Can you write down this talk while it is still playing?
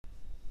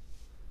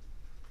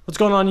What's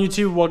going on,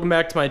 YouTube? Welcome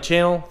back to my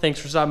channel. Thanks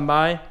for stopping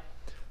by.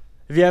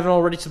 If you haven't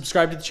already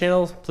subscribed to the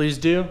channel, please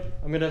do.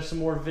 I'm gonna have some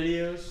more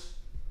videos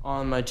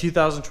on my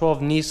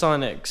 2012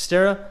 Nissan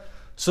Xterra.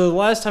 So the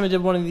last time I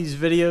did one of these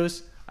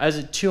videos, I was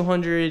at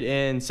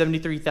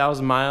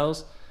 273,000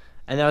 miles,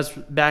 and that was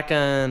back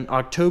in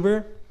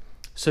October.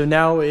 So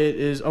now it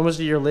is almost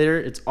a year later.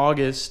 It's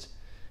August,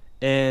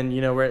 and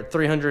we're at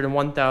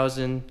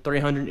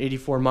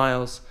 301,384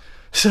 miles.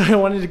 So I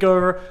wanted to go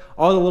over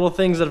all the little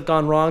things that have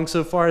gone wrong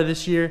so far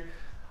this year.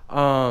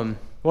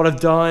 What I've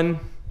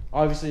done.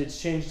 Obviously,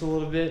 it's changed a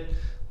little bit.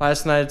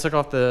 Last night I took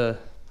off the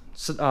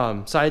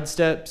side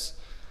steps,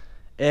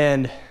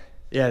 and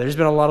yeah, there's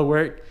been a lot of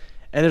work,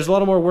 and there's a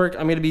lot of more work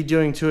I'm going to be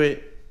doing to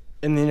it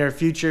in the near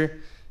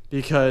future,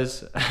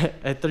 because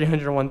at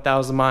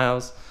 301,000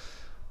 miles,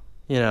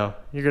 you're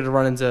going to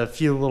run into a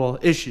few little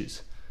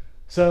issues.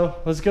 So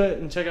let's go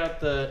and check out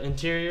the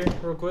interior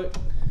real quick.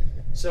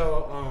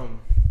 So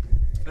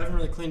I haven't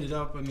really cleaned it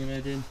up. I mean, I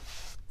did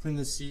clean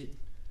the seat,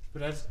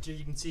 but as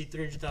you can see,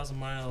 300,000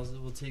 miles,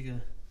 it will take a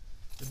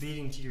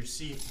beating to your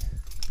seat.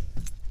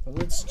 But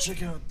let's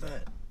check out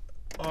that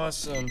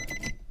awesome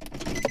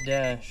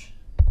dash.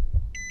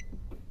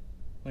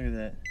 Look at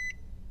that.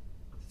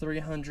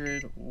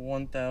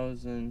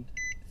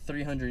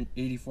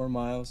 301,384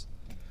 miles.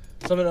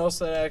 Something else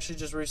that I actually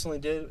just recently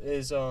did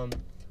is I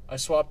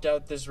swapped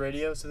out this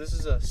radio. So this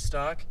is a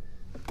stock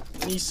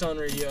Nissan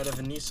radio out of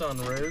a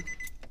Nissan Rogue.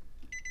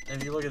 And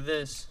if you look at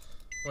this,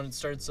 when it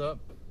starts up,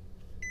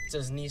 it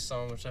says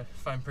Nissan, which I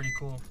find pretty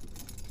cool.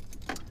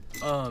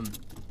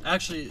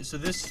 Actually, so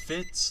this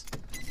fits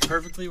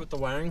perfectly with the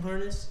wiring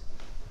harness.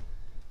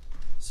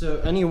 So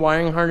any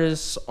wiring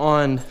harness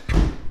on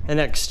an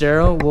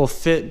Xterra will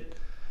fit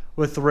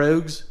with the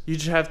Rogues. You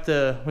just have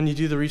to, when you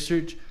do the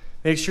research,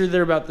 make sure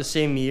they're about the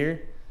same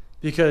year,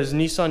 because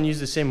Nissan use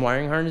the same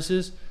wiring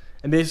harnesses,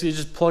 and basically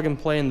just plug and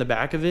play in the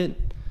back of it.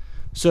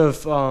 So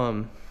if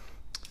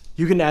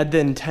you can add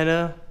the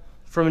antenna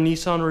from a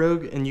Nissan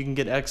Rogue and you can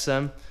get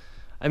XM.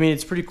 I mean,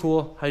 it's pretty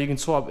cool how you can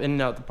swap in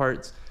and out the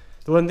parts.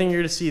 The one thing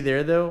you're gonna see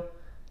there though,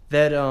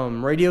 that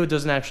radio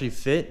doesn't actually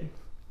fit.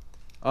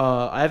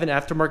 I have an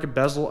aftermarket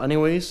bezel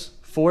anyways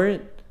for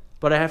it,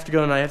 but I have to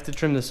go and I have to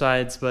trim the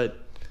sides, but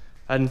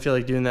I didn't feel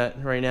like doing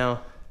that right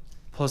now.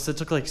 Plus it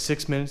took like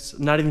 6 minutes,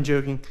 not even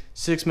joking,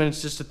 6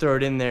 minutes just to throw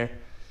it in there,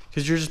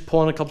 because you're just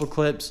pulling a couple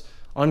clips,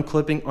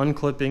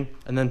 unclipping,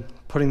 and then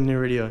putting the new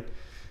radio in.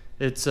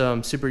 It's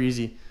super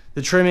easy.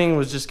 The trimming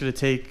was just gonna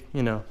take,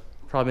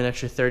 probably an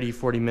extra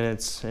 30-40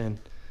 minutes, and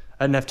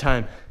I didn't have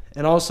time.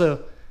 And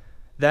also,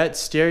 that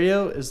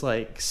stereo is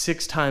like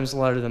 6 times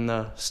louder than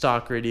the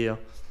stock radio.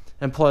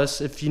 And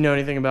plus, if you know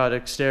anything about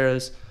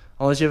Xterras,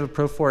 unless you have a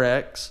Pro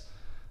 4X,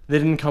 they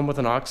didn't come with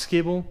an aux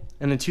cable.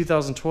 And in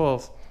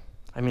 2012,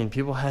 I mean,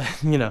 people had,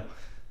 it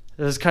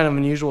was kind of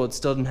unusual. It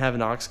still didn't have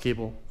an aux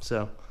cable.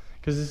 So,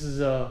 because this is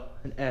an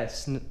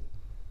S,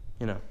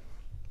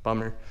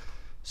 bummer.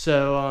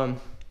 So,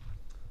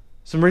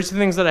 some recent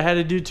things that I had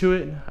to do to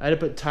it, I had to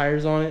put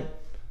tires on it.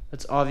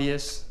 That's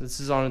obvious. This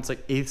is on its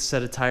like 8th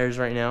set of tires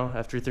right now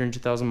after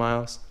 300,000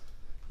 miles.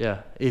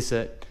 Yeah, 8th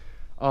set.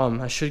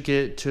 I should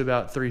get to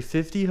about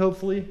 350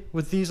 hopefully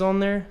with these on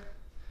there.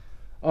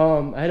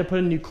 I had to put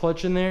a new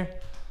clutch in there.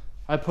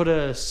 I put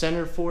a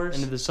center force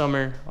into the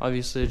summer.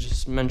 Obviously, I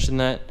just mentioned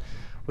that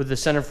with the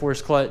center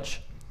force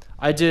clutch.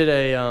 I did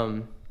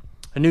a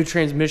new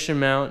transmission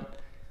mount.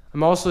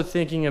 I'm also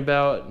thinking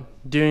about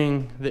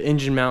doing the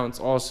engine mounts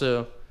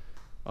also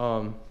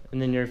in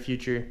the near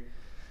future.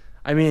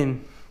 I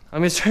mean, I'm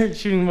gonna start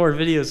shooting more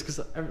videos,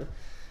 because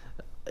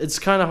it's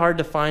kind of hard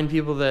to find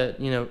people that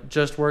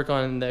just work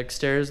on the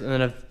Xterras, and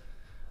then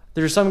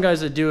there's some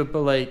guys that do it,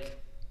 but like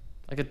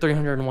at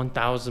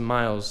 301,000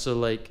 miles. So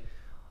like,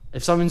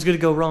 if something's gonna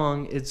go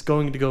wrong, it's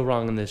going to go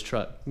wrong in this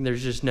truck.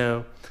 There's just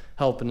no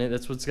helping it.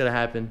 That's what's gonna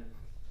happen.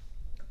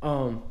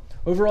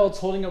 Overall, it's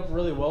holding up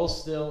really well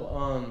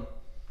still.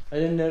 I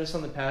didn't notice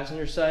on the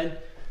passenger side,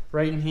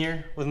 right in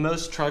here, with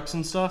most trucks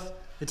and stuff,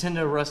 they tend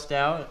to rust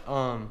out.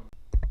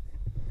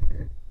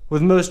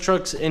 With most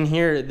trucks in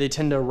here, they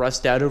tend to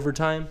rust out over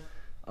time.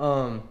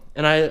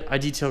 And I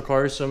detail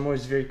cars, so I'm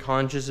always very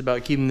conscious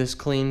about keeping this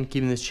clean,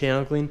 keeping this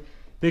channel clean.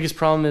 Biggest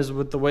problem is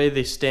with the way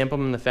they stamp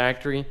them in the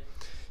factory. You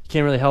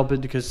can't really help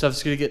it, because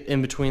stuff's gonna get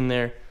in between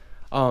there.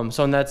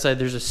 So on that side,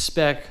 there's a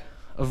speck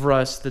of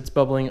rust that's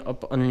bubbling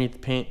up underneath the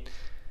paint.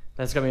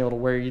 That's got me a little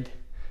worried.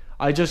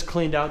 I just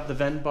cleaned out the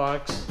vent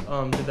box,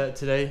 did that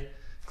today.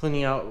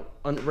 Cleaning out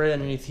right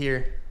underneath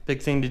here.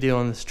 Big thing to do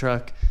on this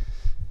truck,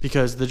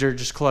 because the dirt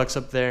just collects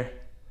up there.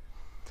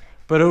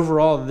 But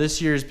overall,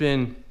 this year's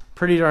been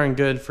pretty darn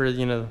good for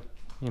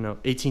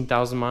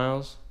 18,000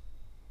 miles.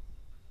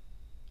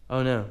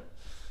 Oh no,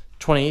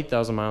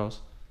 28,000 miles.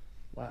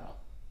 Wow.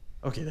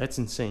 Okay, that's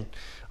insane.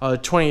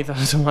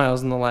 28,000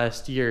 miles in the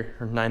last year,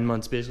 or 9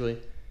 months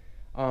basically.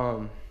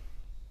 Wow.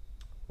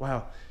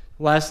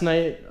 Last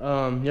night,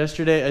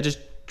 yesterday, I just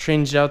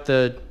changed out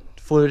the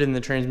fluid in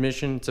the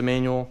transmission. It's a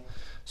manual,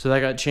 so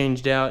that got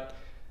changed out.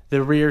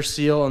 The rear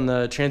seal on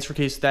the transfer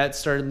case, that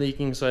started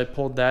leaking, so I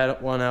pulled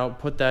that one out,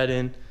 put that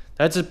in.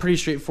 that's a pretty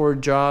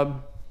straightforward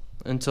job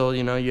until,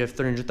 you know, you have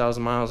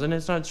 300,000 miles, and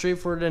it's not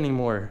straightforward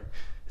anymore.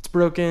 It's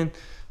broken,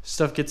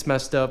 stuff gets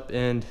messed up,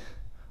 and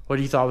what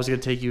you thought was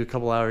going to take you a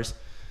couple hours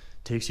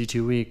takes you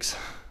 2 weeks.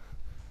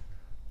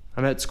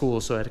 I'm at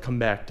school, so I had to come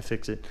back to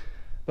fix it.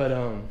 But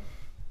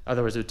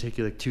otherwise it would take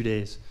you like 2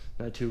 days,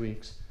 not 2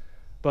 weeks.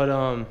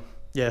 But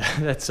yeah,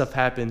 that stuff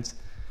happens.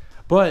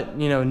 But,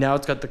 you know, now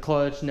it's got the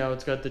clutch, now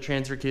it's got the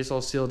transfer case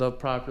all sealed up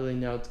properly,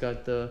 now it's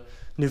got the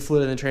new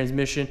fluid in the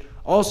transmission.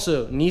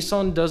 Also,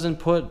 Nissan doesn't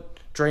put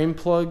drain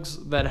plugs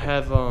that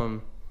have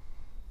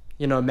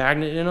you know, a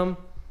magnet in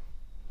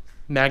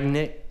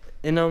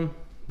them,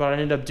 but I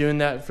ended up doing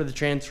that for the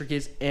transfer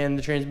case and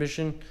the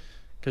transmission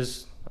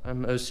because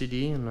I'm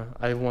OCD and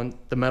I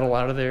want the metal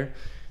out of there.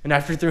 And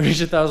after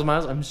 300,000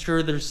 miles, I'm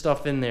sure there's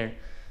stuff in there,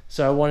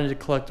 so I wanted to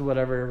collect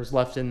whatever was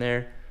left in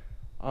there.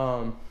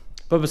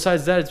 But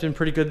besides that, it's been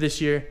pretty good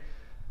this year.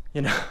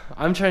 You know,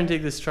 I'm trying to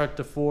take this truck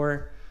to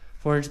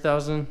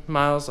 400,000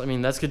 miles. I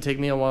mean, that's gonna take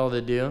me a while to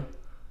do,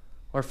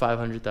 or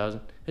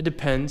 500,000. It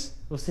depends.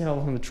 We'll see how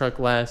long the truck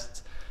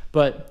lasts.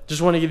 But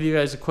just want to give you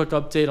guys a quick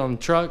update on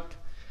the truck.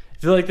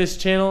 If you like this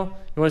channel,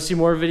 you want to see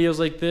more videos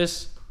like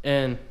this,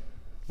 and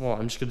well,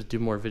 I'm just gonna do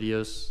more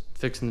videos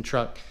fixing the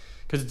truck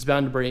because it's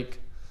bound to break.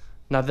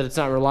 Not that it's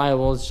not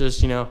reliable. It's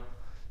just, you know,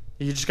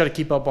 you just got to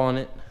keep up on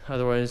it.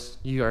 Otherwise,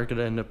 you are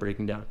gonna end up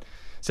breaking down.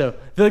 So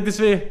if you like this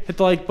video, hit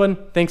the like button.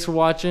 Thanks for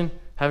watching.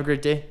 Have a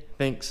great day.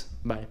 Thanks.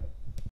 Bye.